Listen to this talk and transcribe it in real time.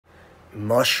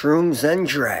Mushrooms and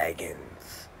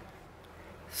Dragons,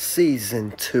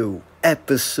 Season 2,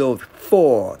 Episode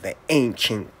 4, The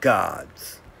Ancient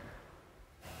Gods.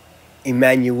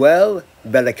 Immanuel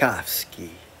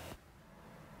Velikovsky.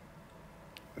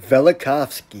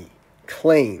 Velikovsky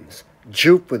claims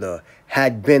Jupiter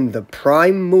had been the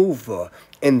prime mover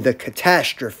in the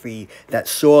catastrophe that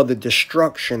saw the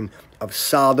destruction of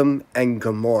Sodom and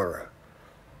Gomorrah.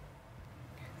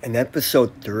 In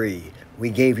Episode 3, we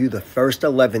gave you the first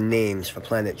 11 names for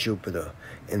planet Jupiter.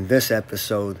 In this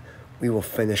episode, we will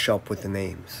finish up with the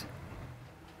names.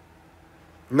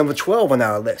 Number 12 on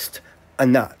our list,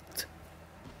 Anat.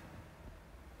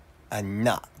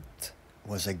 Anat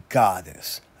was a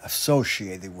goddess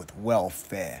associated with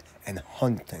welfare and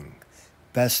hunting,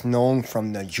 best known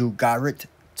from the Ugarit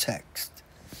text.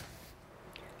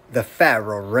 The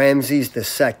pharaoh Ramses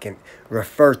II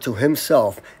referred to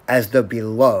himself as the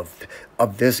beloved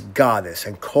of this goddess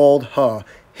and called her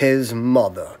his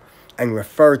mother, and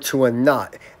referred to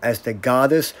Anat as the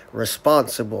goddess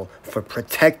responsible for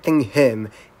protecting him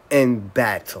in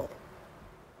battle.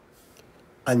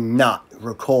 Anat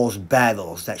recalls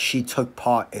battles that she took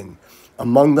part in.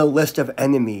 Among the list of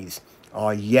enemies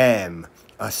are Yam,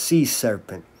 a sea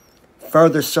serpent,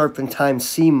 further serpentine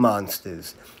sea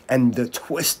monsters, and the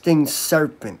twisting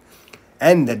serpent,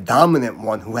 and the dominant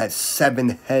one who has 7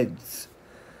 heads.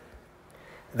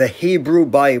 The Hebrew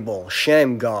Bible,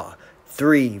 Shamgar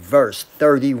 3, verse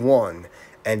 31,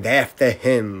 and after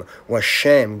him was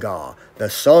Shamgar, the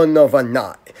son of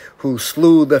Anat, who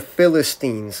slew the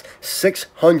Philistines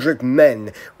 600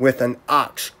 men with an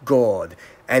ox goad,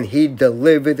 and he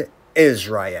delivered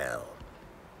Israel.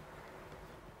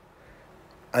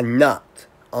 Anat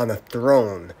on a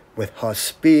throne with her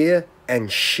spear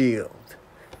and shield.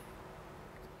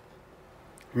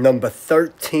 Number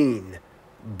 13,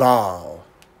 Baal.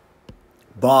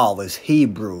 Baal is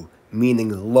Hebrew,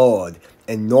 meaning Lord,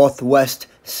 in Northwest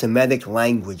Semitic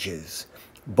languages.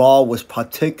 Baal was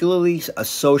particularly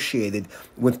associated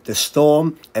with the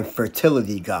storm and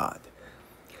fertility god.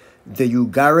 The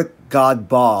Ugaritic god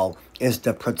Baal is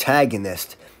the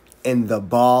protagonist in the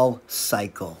Baal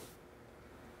cycle.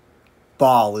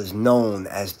 Baal is known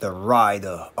as the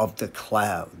rider of the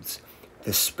clouds.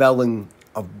 The spelling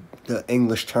of the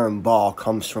English term Baal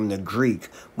comes from the Greek,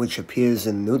 which appears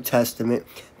in the New Testament,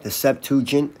 the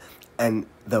Septuagint, and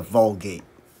the Vulgate.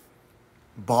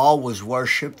 Baal was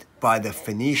worshipped by the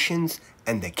Phoenicians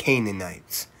and the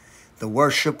Canaanites. The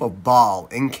worship of Baal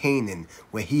in Canaan,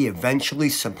 where he eventually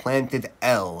supplanted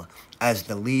El as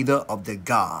the leader of the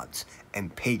gods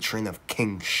and patron of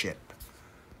kingship.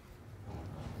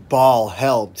 Baal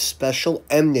held special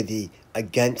enmity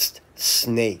against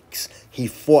snakes. He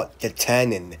fought the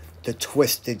Tannin, the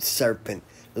twisted serpent,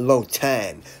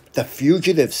 Lotan, the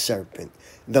fugitive serpent,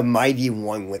 the mighty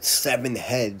one with 7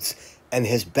 heads, and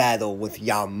his battle with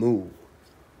Yamu.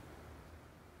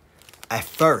 At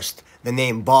first, the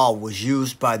name Baal was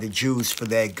used by the Jews for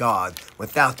their god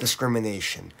without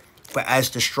discrimination. But as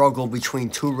the struggle between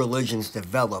two religions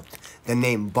developed, the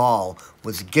name Baal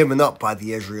was given up by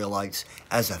the Israelites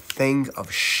as a thing of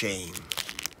shame.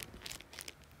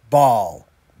 Baal,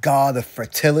 god of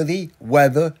fertility,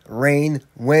 weather, rain,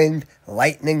 wind,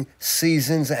 lightning,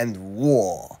 seasons, and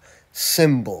war.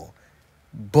 Symbol,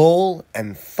 bull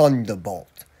and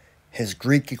thunderbolt. His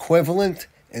Greek equivalent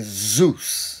is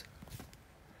Zeus.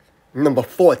 Number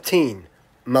 14,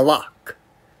 Malak.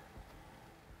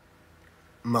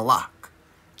 Malak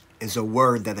is a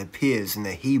word that appears in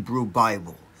the Hebrew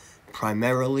Bible,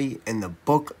 primarily in the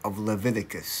book of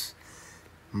Leviticus.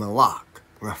 Malak,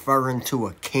 referring to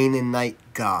a Canaanite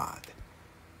god.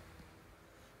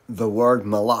 The word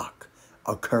Malak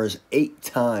occurs 8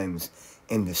 times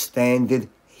in the standard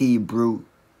Hebrew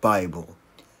Bible.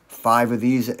 5 of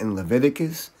these in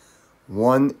Leviticus,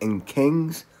 1 in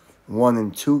Kings, 1 in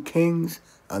 2 Kings,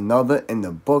 another in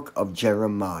the book of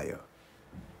Jeremiah.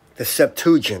 The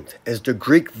Septuagint is the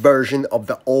Greek version of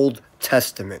the Old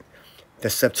Testament. The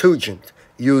Septuagint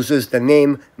uses the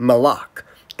name Malak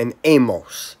in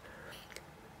Amos.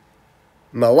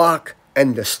 Malak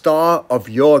and the star of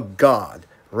your God,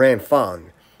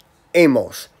 Ramphan.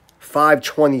 Amos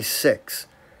 5:26.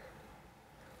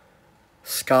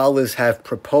 Scholars have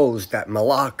proposed that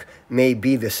Malak may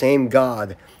be the same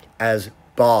god as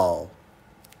Baal.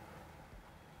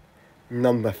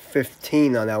 Number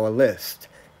 15 on our list,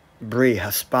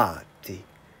 Brihaspati.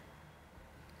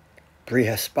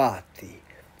 Brihaspati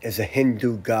is a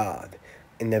Hindu god.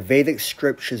 In the Vedic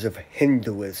scriptures of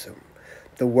Hinduism,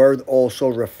 the word also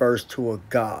refers to a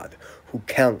god who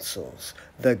counsels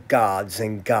the gods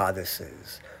and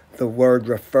goddesses. The word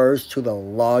refers to the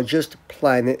largest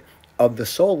planet of the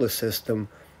solar system,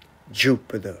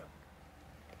 Jupiter.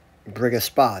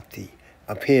 Brihaspati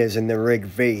appears in the Rig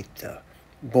Veda,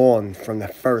 born from the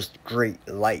first great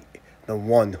light, the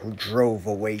one who drove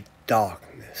away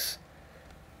darkness.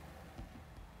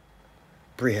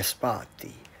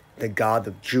 Brihaspati, the god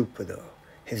of Jupiter.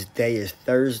 His day is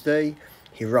Thursday.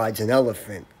 He rides an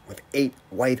elephant with 8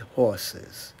 white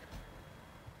horses.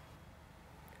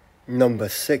 Number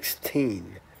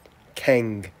 16,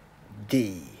 Kang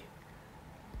D.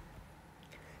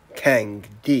 Kang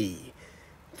D,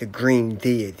 the green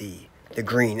deity, the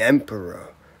green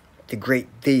emperor, the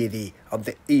great deity of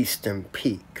the eastern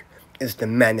peak, is the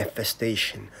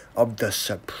manifestation of the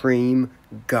supreme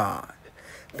god.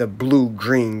 The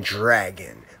blue-green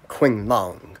dragon, Qing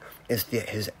Long, is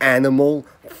his animal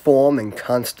form and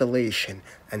constellation,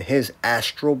 and his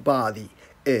astral body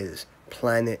is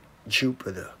planet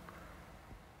Jupiter.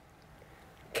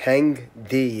 Kang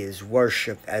Di is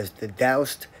worshipped as the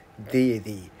doused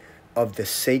deity of the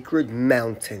sacred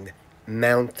mountain,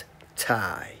 Mount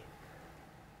Tai.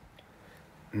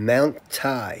 Mount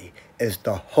Tai is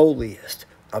the holiest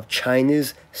of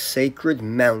China's sacred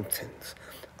mountains.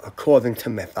 According to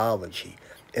mythology,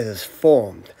 it is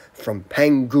formed from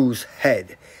Pangu's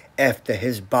head after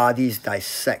his body's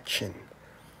dissection.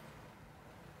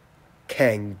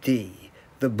 Kang Di,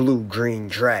 the blue-green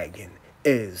dragon,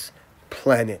 is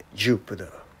planet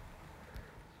Jupiter.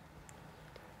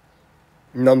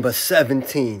 Number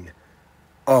 17,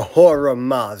 Ahura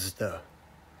Mazda.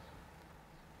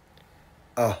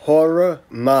 Ahura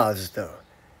Mazda,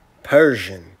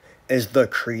 Persian, is the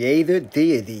creator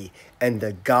deity and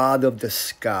the god of the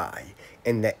sky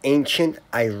in the ancient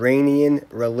Iranian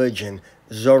religion,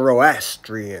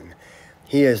 Zoroastrian.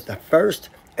 He is the first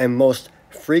and most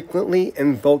frequently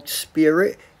invoked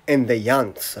spirit in the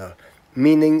Yansa.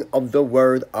 Meaning of the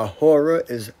word Ahura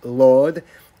is Lord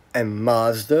and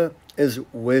Mazda is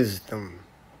wisdom.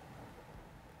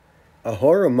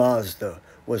 Ahura Mazda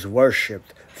was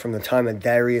worshipped from the time of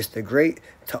Darius the Great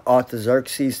to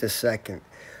Artaxerxes II.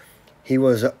 He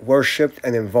was worshipped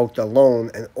and invoked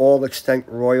alone in all extant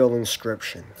royal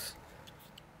inscriptions.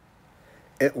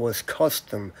 It was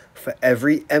custom for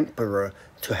every emperor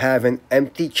to have an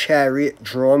empty chariot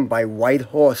drawn by white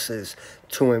horses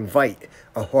to invite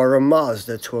Ahura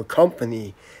Mazda to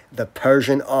accompany the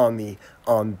Persian army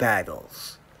on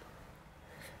battles.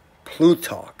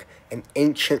 Plutarch, an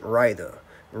ancient writer,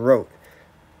 wrote,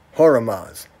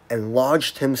 Hormuz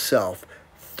enlarged himself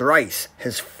thrice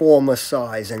his former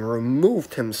size and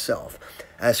removed himself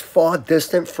as far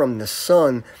distant from the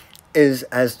sun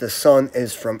as the sun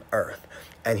is from earth,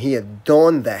 and he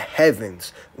adorned the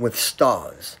heavens with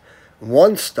stars.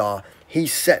 One star he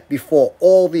set before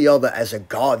all the other as a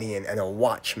guardian and a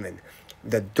watchman,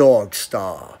 the dog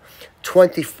star.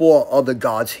 24 other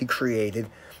gods he created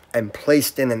and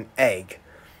placed in an egg,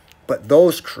 but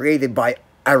those created by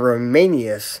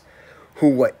Arminius, who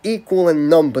were equal in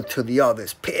number to the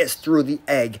others, pierced through the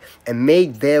egg and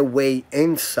made their way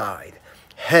inside.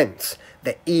 Hence,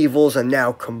 the evils are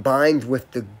now combined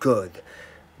with the good.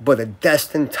 But a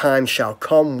destined time shall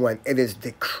come when it is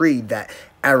decreed that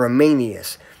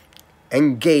Arminius,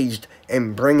 engaged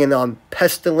in bringing on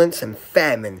pestilence and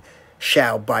famine,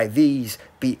 shall by these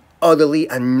be utterly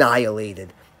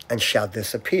annihilated and shall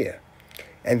disappear.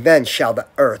 And then shall the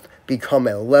earth become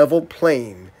a level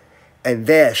plain, and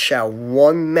there shall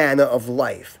one manner of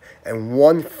life and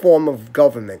one form of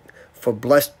government for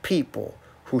blessed people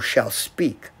who shall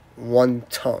speak one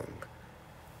tongue.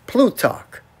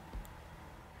 Plutarch.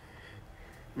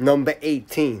 Number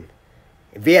 18,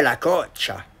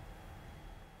 Viracocha.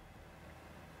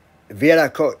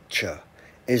 Viracocha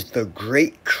is the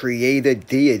great creator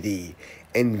deity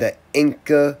in the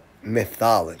Inca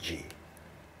mythology.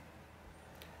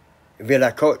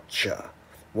 Viracocha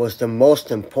was the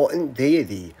most important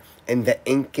deity in the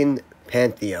Incan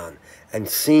pantheon and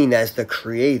seen as the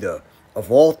creator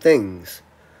of all things,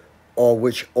 or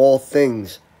which all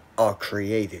things are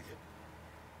created.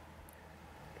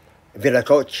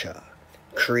 Viracocha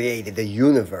created the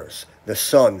universe, the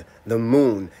sun, the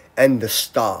moon, and the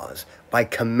stars by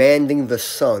commanding the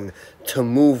sun to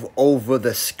move over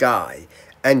the sky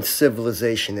and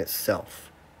civilization itself.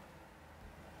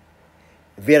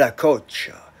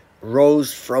 Viracocha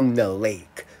rose from the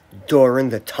lake during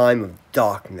the time of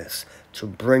darkness to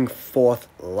bring forth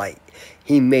light.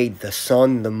 He made the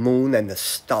sun, the moon, and the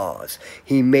stars.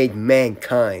 He made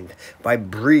mankind by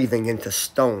breathing into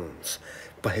stones.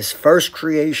 But his first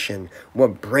creation were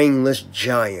brainless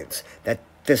giants that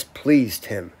displeased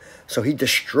him. So he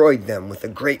destroyed them with a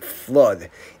great flood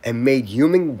and made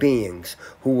human beings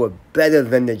who were better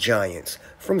than the giants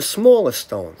from smaller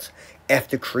stones.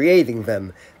 After creating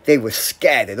them, they were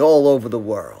scattered all over the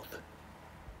world.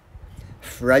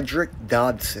 Frederick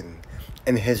Dodson,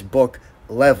 in his book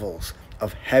Levels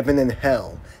of Heaven and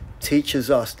Hell, teaches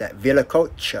us that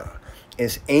Viracocha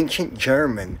is ancient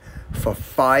German for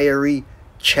fiery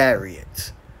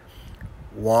chariots.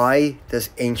 Why does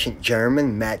ancient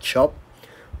German match up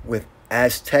with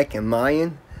Aztec and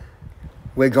Mayan?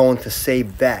 We're going to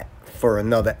save that for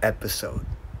another episode.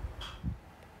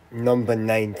 Number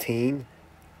 19,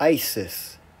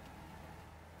 Isis.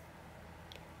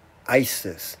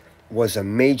 Isis was a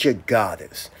major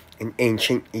goddess in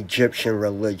ancient Egyptian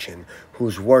religion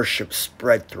whose worship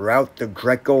spread throughout the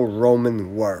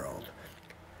Greco-Roman world.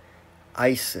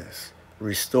 Isis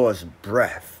restores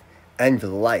breath and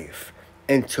life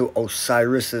into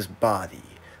Osiris's body.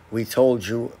 We told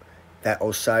you that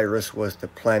Osiris was the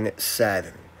planet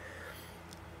Saturn.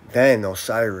 Then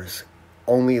Osiris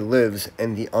only lives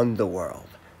in the underworld,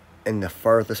 in the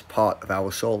furthest part of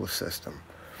our solar system.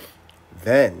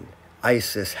 Then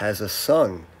Isis has a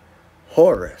son,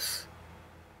 Horus.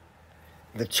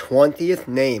 The 20th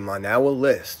name on our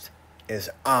list is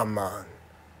Amun.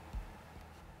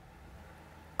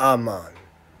 Amun,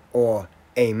 or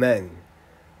Amen.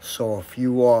 So if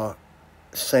you are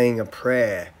saying a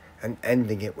prayer and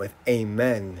ending it with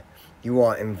Amen, you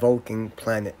are invoking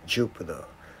planet Jupiter.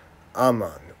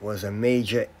 Amun was a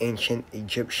major ancient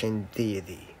Egyptian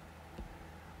deity.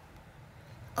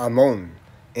 Amun,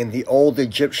 in the old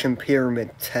Egyptian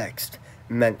pyramid text,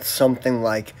 meant something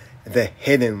like the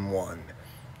hidden one.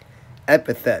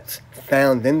 Epithets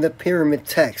found in the pyramid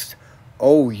text,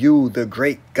 O you, the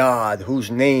great god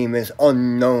whose name is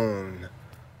unknown.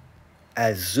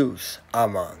 As Zeus,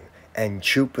 Amun, and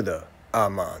Jupiter,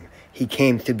 Amun, he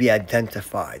came to be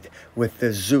identified with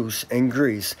the Zeus in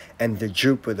Greece and the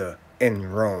Jupiter in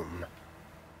Rome.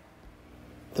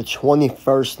 The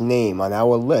 21st name on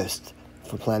our list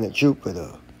for planet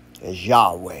Jupiter is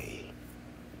Yahweh.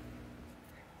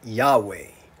 Yahweh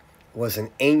was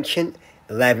an ancient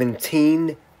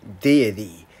Levantine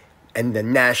deity and the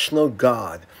national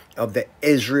god of the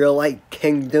Israelite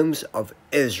kingdoms of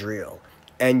Israel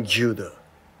and Judah.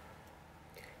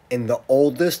 In the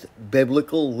oldest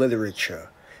biblical literature,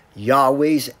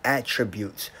 Yahweh's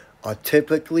attributes are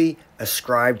typically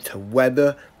ascribed to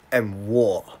weather and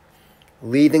war,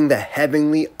 leading the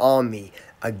heavenly army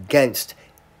against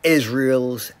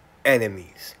Israel's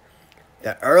enemies.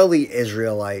 The early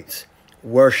Israelites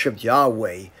worshipped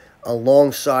Yahweh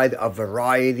alongside a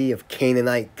variety of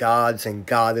Canaanite gods and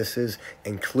goddesses,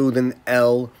 including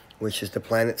El, which is the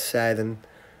planet Saturn.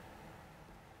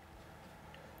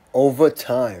 Over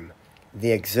time,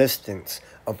 the existence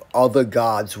of other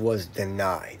gods was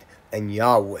denied, and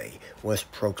Yahweh was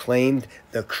proclaimed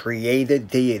the created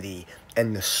deity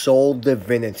and the sole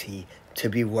divinity to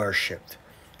be worshipped.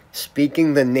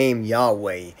 Speaking the name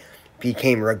Yahweh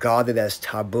became regarded as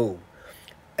taboo,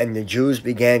 and the Jews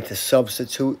began to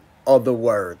substitute other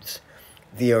words.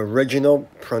 The original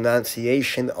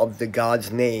pronunciation of the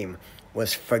God's name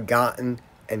was forgotten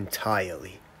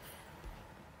entirely.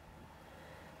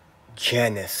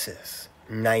 Genesis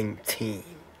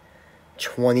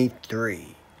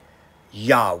 19:23.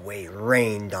 Yahweh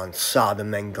rained on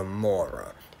Sodom and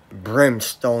Gomorrah,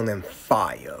 brimstone and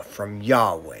fire from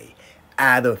Yahweh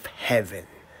out of heaven.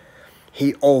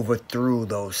 He overthrew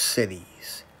those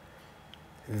cities.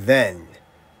 Then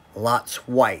Lot's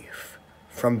wife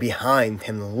from behind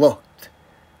him looked,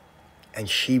 and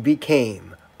she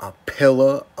became a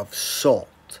pillar of salt.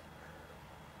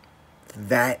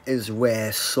 That is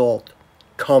where salt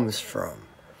comes from.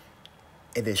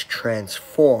 It is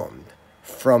transformed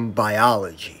from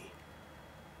biology.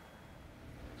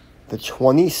 The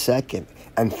 22nd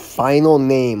and final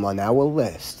name on our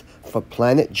list for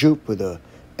planet Jupiter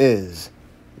is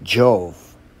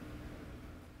Jove.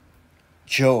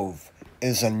 Jove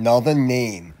is another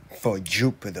name for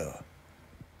Jupiter.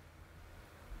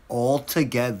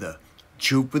 Altogether,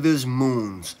 Jupiter's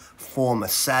moons form a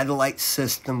satellite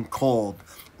system called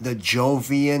the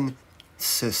Jovian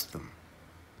system.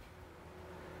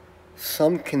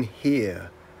 Some can hear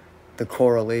the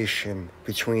correlation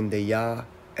between the Yah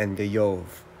and the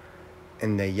Yov,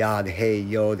 and the Yad-He,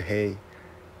 Yod-He,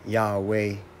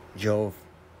 Yahweh, Jove.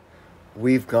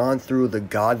 We've gone through the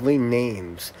godly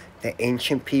names the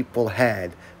ancient people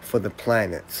had for the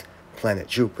planets, planet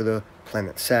Jupiter,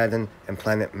 planet Saturn, and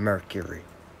planet Mercury.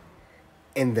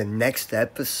 In the next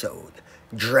episode,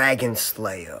 Dragon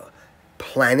Slayer,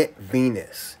 planet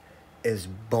Venus, is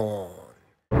born.